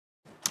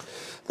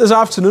This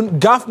afternoon,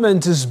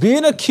 government is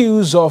being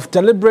accused of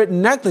deliberate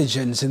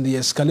negligence in the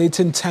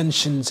escalating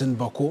tensions in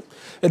Bawku.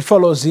 It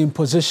follows the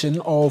imposition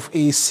of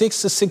a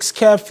 6-to-6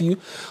 curfew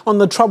on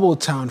the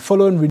troubled town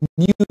following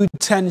renewed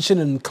tension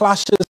and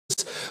clashes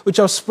which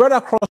have spread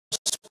across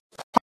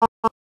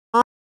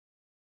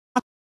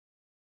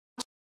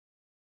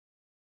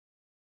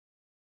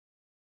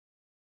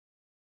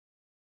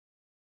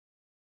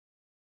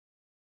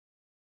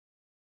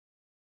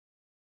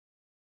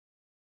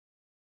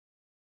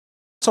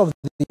of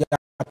the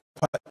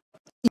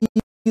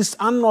east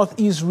and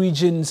northeast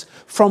regions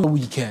from the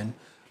weekend.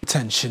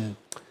 Tension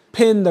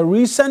pinned the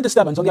recent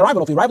disturbance on the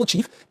arrival of a rival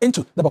chief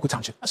into the Bawku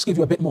township. Let's give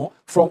you a bit more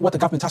from what the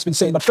government has been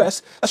saying, but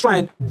first, let's try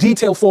and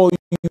detail for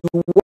you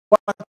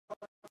what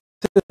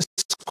this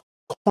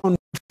conflict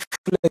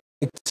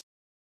is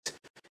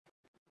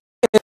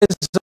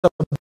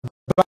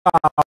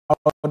about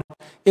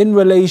in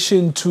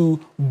relation to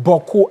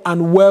Bawku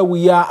and where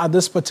we are at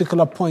this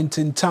particular point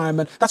in time.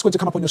 And that's going to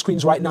come up on your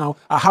screens right now.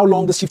 How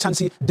long this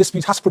chieftaincy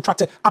dispute has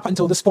protracted up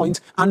until this point,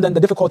 and then the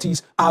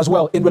difficulties as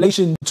well in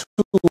relation to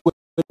it.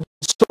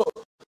 So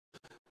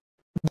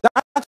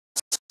that's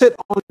it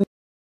on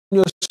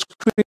your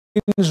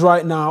screens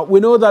right now. We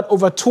know that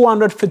over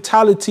 200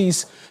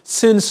 fatalities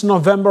since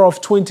November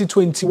of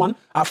 2021,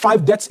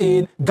 5 deaths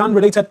in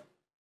gun-related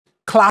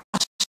clashes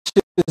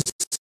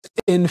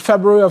in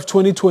February of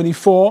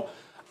 2024,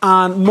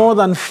 and more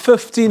than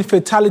 15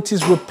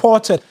 fatalities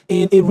reported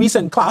in a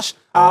recent clash.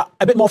 A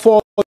bit more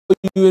for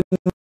you in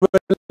relation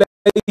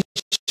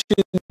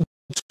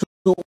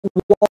to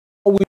what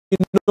we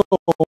know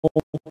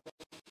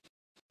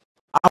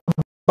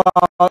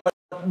about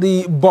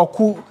the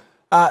Bawku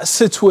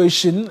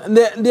situation.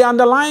 The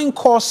underlying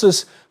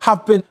causes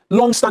have been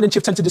long-standing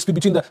chieftaincy dispute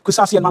between the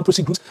Kusasi and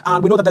Mamprosi groups,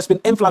 and we know that there's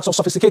been influx of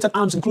sophisticated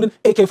arms, including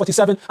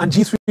AK-47 and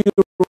G3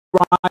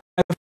 rifles,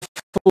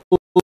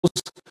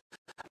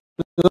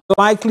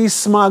 likely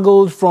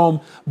smuggled from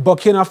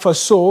Burkina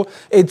Faso.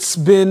 It's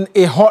been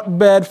a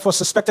hotbed for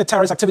suspected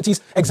terrorist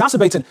activities,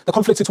 exacerbating the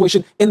conflict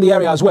situation in the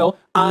area as well.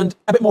 And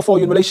a bit more for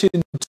you in relation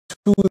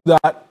to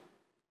that.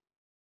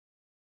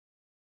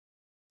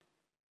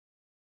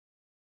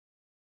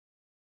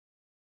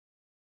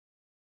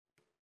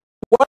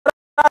 What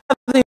are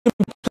the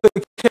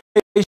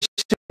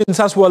implications,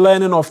 as we're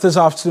learning of this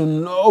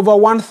afternoon? Over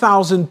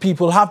 1,000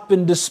 people have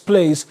been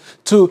displaced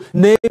to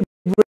neighboring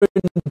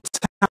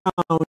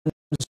towns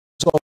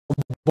of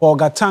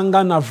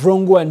Bogatanga,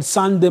 Navrongo and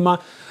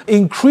Sandema,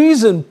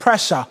 increasing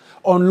pressure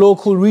on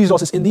local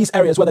resources in these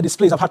areas where the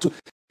displaced have had to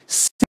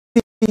seek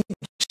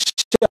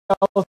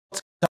shelter.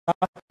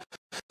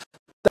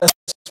 There's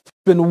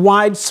been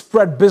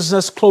widespread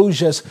business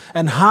closures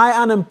and high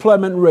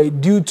unemployment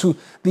rate due to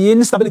the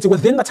instability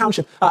within the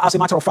township, as a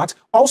matter of fact.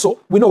 Also,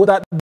 we know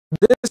that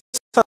this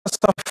has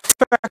affected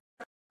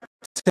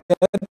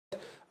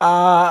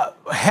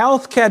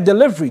healthcare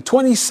delivery.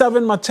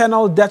 27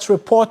 maternal deaths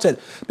reported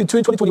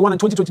between 2021 and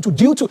 2022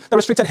 due to the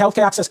restricted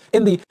healthcare access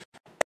in the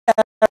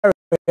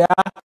area,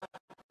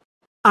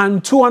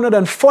 and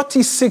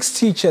 246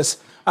 teachers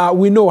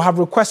we know have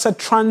requested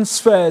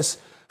transfers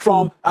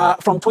from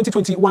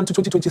 2021 to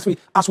 2023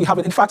 as we have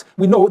it. In fact,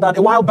 we know that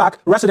a while back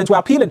residents were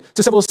appealing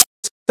to civil servants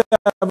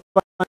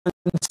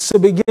to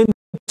begin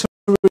to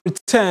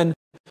return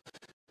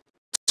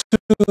to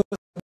the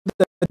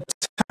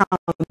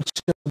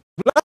township.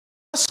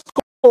 Let's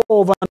go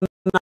over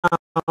now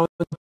to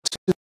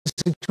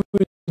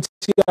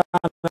security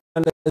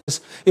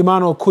analyst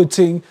Emmanuel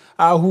Kuting,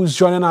 who's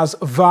joining us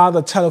via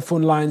the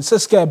telephone lines.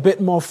 Let's get a bit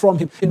more from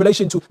him in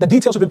relation to the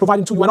details we've been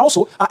providing to you, and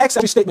also our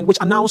ex-secretary statement which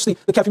announced the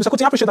curfew. Mr.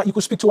 Kuting, I appreciate that you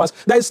could speak to us.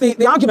 There's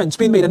the arguments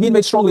being made and being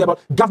made strongly about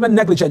government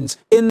negligence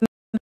in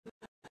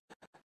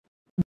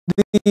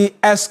the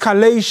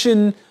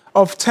escalation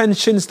of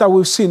tensions that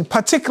we've seen,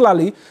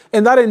 particularly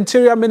in that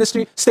Interior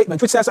Ministry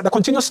statement, which says that the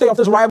continuous stay of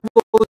this rival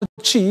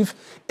chief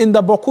in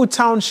the Bawku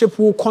township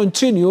will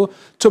continue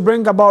to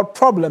bring about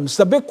problems.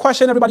 The big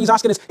question everybody's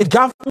asking is, if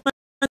government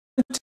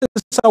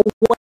is aware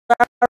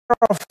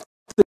of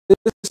this,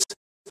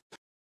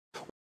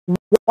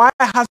 why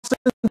hasn't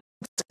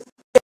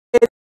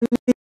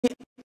any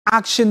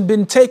action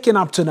been taken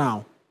up to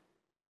now?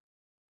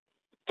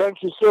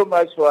 Thank you so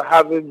much for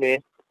having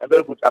me. A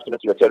very good afternoon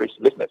to your cherished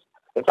listeners.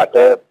 In fact,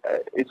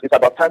 it's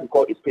about time we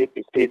call a spade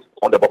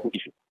on the Bawku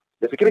issue.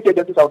 The security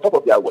agencies are on top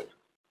of their work.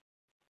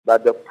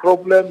 But the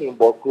problem in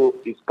Bawku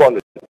is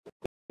politics.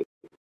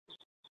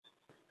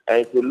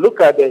 And if you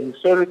look at the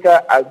historical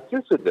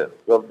antecedents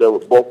of the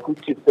Bawku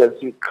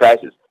Chieftaincy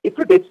crisis, it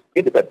predates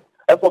independence.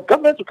 And for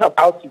government to come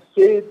out to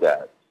say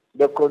that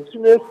the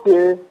continuous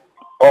stay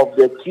of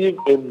the chief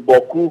in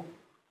Bawku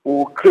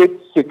will create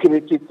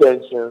security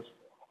tensions,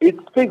 it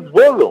speaks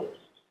volumes.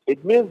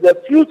 It means the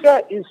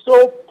future is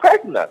so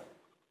pregnant.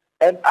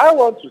 And I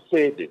want to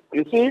say this.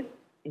 You see,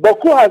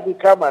 Bawku has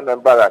become an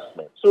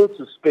embarrassment, so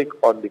to speak,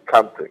 on the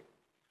country.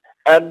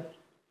 And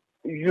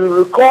you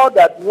recall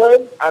that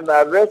when an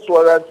arrest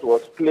warrant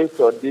was placed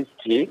on this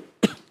chief,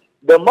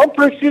 the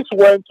Mamprosis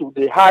went to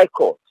the High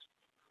Court,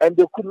 and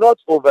they could not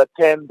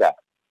overturn that.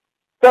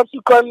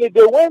 Subsequently,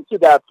 they went to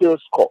the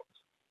appeals court,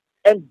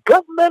 and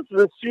government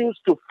refused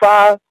to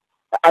file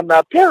an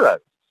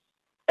appearance,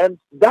 and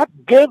that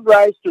gave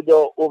rise to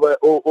the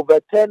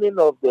overturning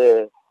of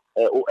the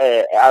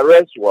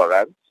arrest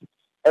warrant.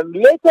 And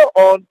later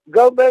on,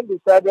 government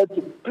decided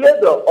to play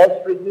the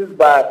ostriches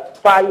by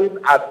filing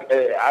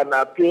an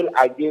appeal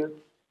against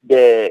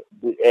the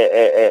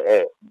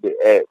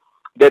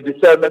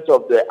disallowance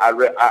of the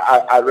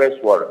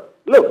arrest warrant.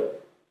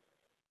 Look,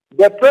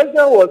 the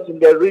president was in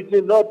the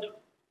region not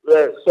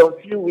some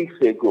few weeks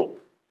ago,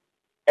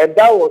 and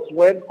that was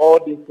when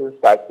all these things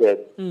started,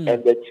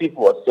 and the chief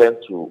was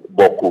sent to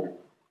Bawku.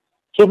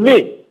 To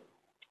me,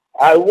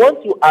 I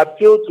want to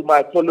appeal to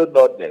my fellow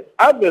Northerners.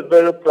 I'm a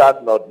very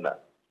proud Northerner.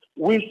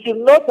 We should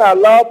not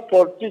allow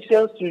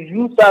politicians to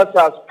use us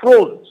as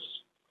pawns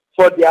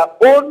for their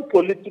own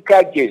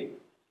political gain.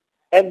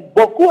 And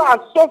Bawku has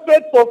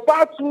suffered for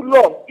far too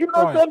long.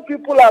 Innocent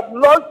people have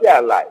lost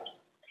their lives.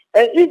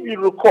 And if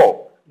you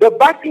recall, the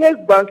Barclays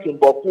Bank in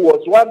Bawku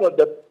was one of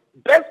the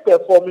best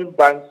performing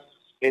banks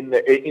in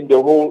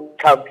the whole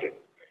country.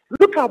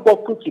 Look at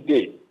Bawku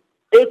today,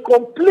 a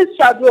complete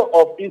shadow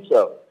of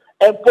itself.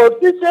 And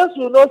politicians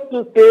will not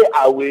still stay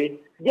away.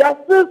 They are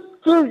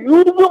still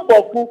using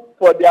Bawku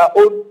for their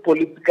own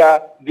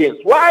political gains.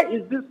 Why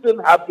is this thing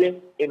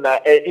happening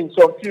in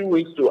some few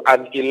weeks to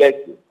an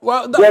election?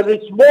 Well, there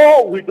is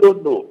more we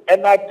don't know.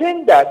 And I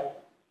think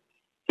that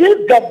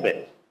this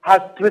government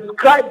has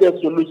prescribed the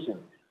solution.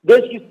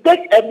 They should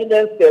take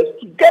eminent steps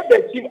to get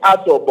the chief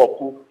out of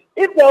Bawku.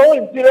 If the whole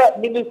Interior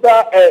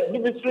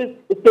Ministry's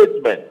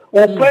statement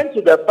will point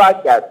to the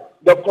fact that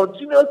the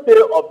continuous stay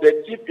of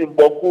the chief in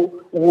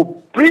Bawku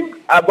will bring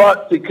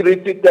about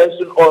security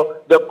tension,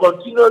 or the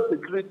continuous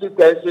security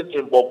tension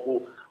in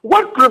Bawku,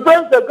 what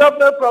prevents the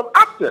government from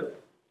acting?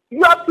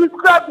 You have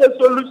prescribed the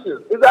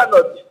solutions, is that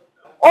not it?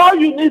 All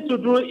you need to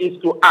do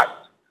is to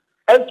act.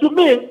 And to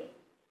me,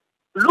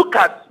 look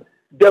at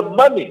the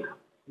money.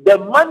 The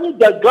money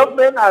the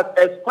government has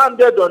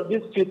expanded on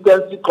this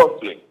chieftaincy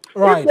conflict.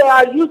 Right. If they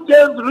are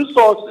using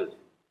resources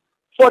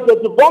for the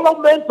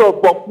development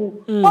of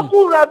Bawku,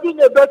 Bawku would have been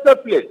a better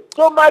place.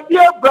 So, my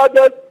dear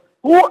brothers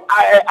who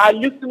are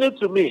listening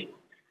to me,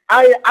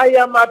 I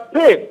am at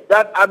pain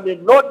that I'm a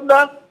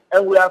Northerner,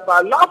 and we have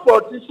allowed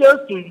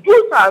politicians to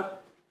use us,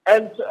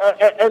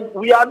 and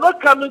we are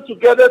not coming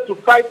together to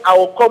fight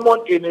our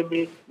common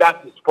enemy,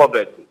 that is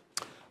poverty.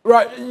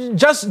 Right.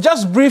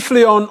 Just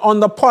briefly on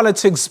the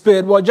politics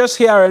bit, we're just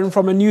hearing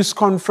from a news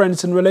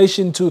conference in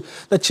relation to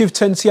the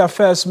Chieftaincy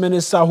Affairs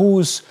Minister,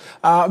 who's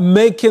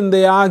making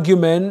the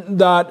argument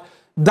that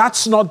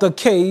that's not the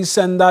case,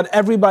 and that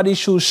everybody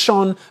should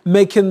shun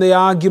making the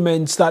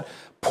arguments that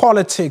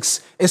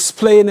politics is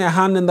playing a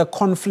hand in the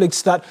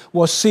conflicts that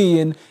we're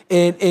seeing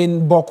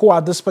in Bawku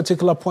at this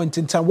particular point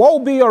in time. What will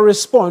be your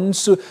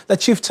response to the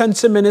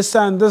Chieftaincy Minister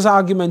and this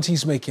argument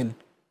he's making?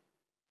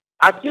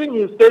 I think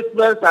his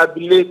statements are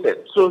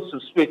belated, so to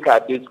speak,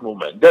 at this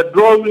moment. The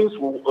drawings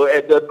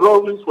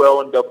were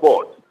on the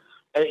board.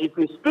 And if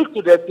we speak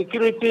to the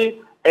security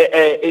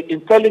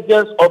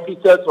intelligence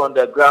officers on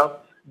the ground,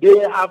 they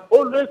have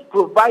always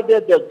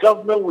provided the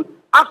government with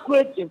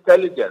accurate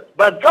intelligence.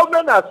 But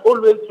government has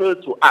always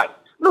failed to act.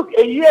 Look,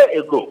 a year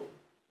ago,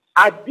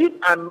 I did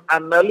an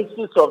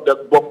analysis of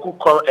the Bawku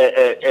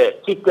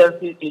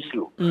chieftaincy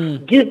issue,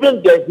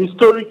 given the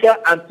historical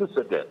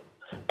antecedent.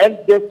 And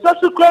the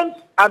subsequent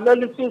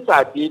analysis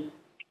I did,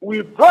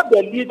 we brought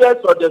the leaders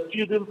of the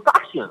feuding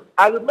factions.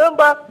 I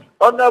remember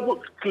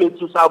Honorable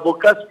Cletus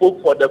Aboka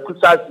spoke for the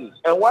Kusasis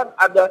and one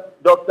other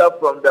doctor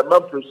from the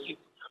membership.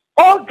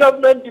 All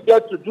government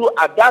needed to do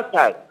at that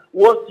time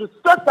was to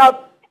set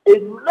up a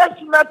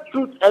National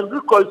Truth and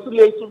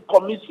Reconciliation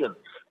Commission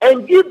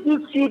and give this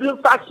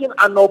feuding faction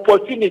an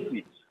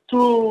opportunity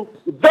to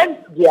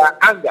vent their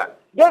anger.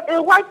 Then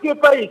a white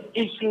paper is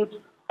issued,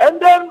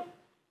 and then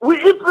we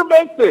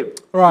implement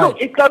it. Right. So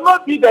it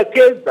cannot be the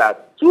case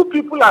that two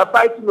people are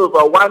fighting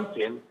over one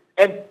thing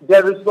and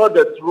there is not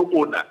the true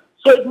owner.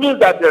 So it means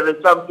that there is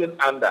something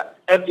under,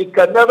 and it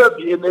can never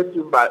be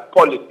anything but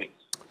politics.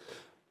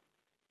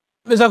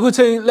 Mr.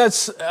 Kute,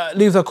 let's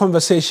leave the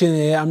conversation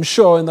here. I'm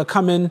sure in the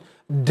coming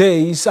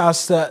days,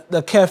 as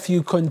the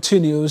curfew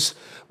continues,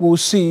 we'll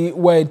see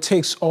where it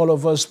takes all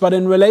of us. But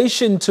in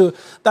relation to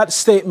that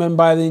statement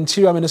by the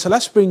Interior Minister,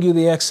 let's bring you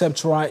the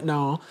excerpt right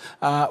now,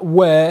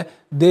 where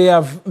they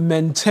have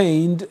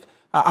maintained,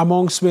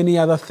 amongst many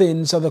other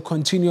things, that the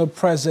continued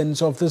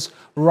presence of this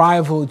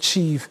rival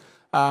chief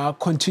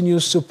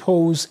continues to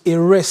pose a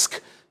risk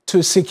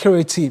to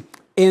security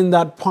in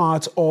that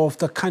part of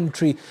the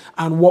country,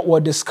 and what we're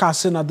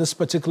discussing at this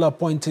particular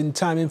point in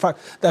time. In fact,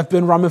 there have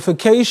been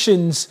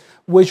ramifications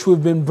which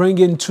we've been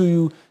bringing to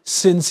you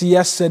since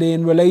yesterday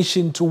in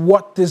relation to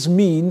what this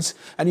means,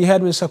 and you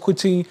heard Mr.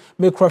 Kuti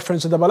make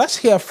reference to that. But let's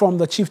hear from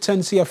the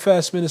Chieftaincy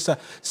Affairs Minister,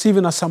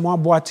 Stephen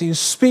Asamoah Boateng,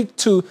 speak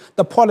to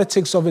the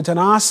politics of it and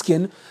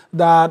asking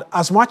that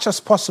as much as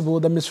possible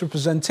the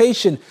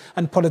misrepresentation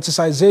and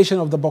politicization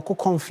of the Bawku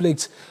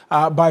conflict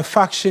by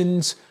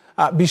factions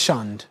be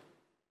shunned.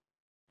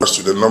 As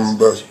to the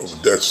number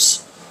of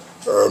deaths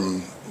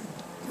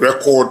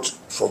Record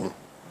from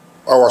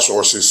our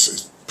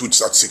sources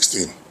puts at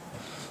 16.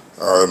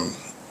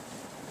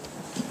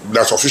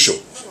 That's official.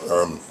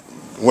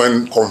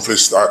 When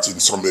conflicts start in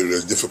some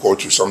areas, it's difficult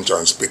to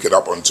sometimes pick it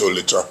up until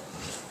later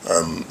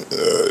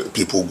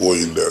people go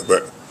in there.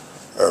 But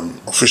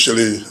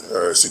officially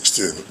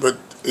 16. But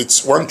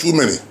it's one too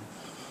many.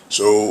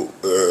 So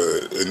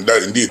in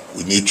that, indeed,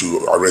 we need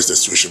to arrest the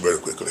situation very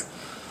quickly.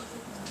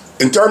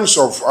 In terms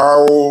of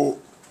how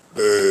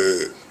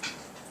the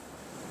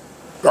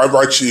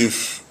driver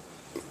chief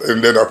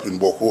ended up in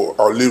Bawku,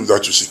 I'll leave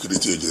that to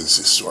security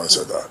agencies to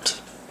answer that.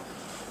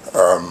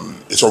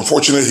 It's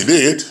unfortunate he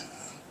did.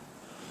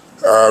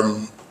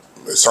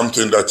 It's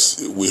something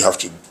that we have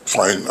to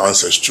find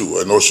answers to,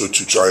 and also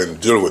to try and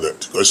deal with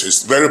it, because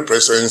his very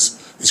presence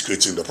is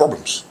creating the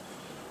problems.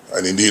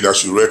 And indeed,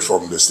 as you read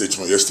from the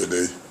statement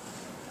yesterday,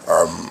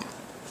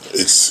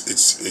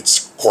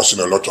 it's causing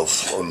a lot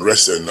of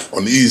unrest and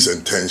unease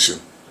and tension.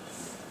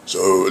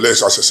 So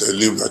let's, as I said,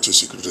 leave that to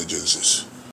security agencies.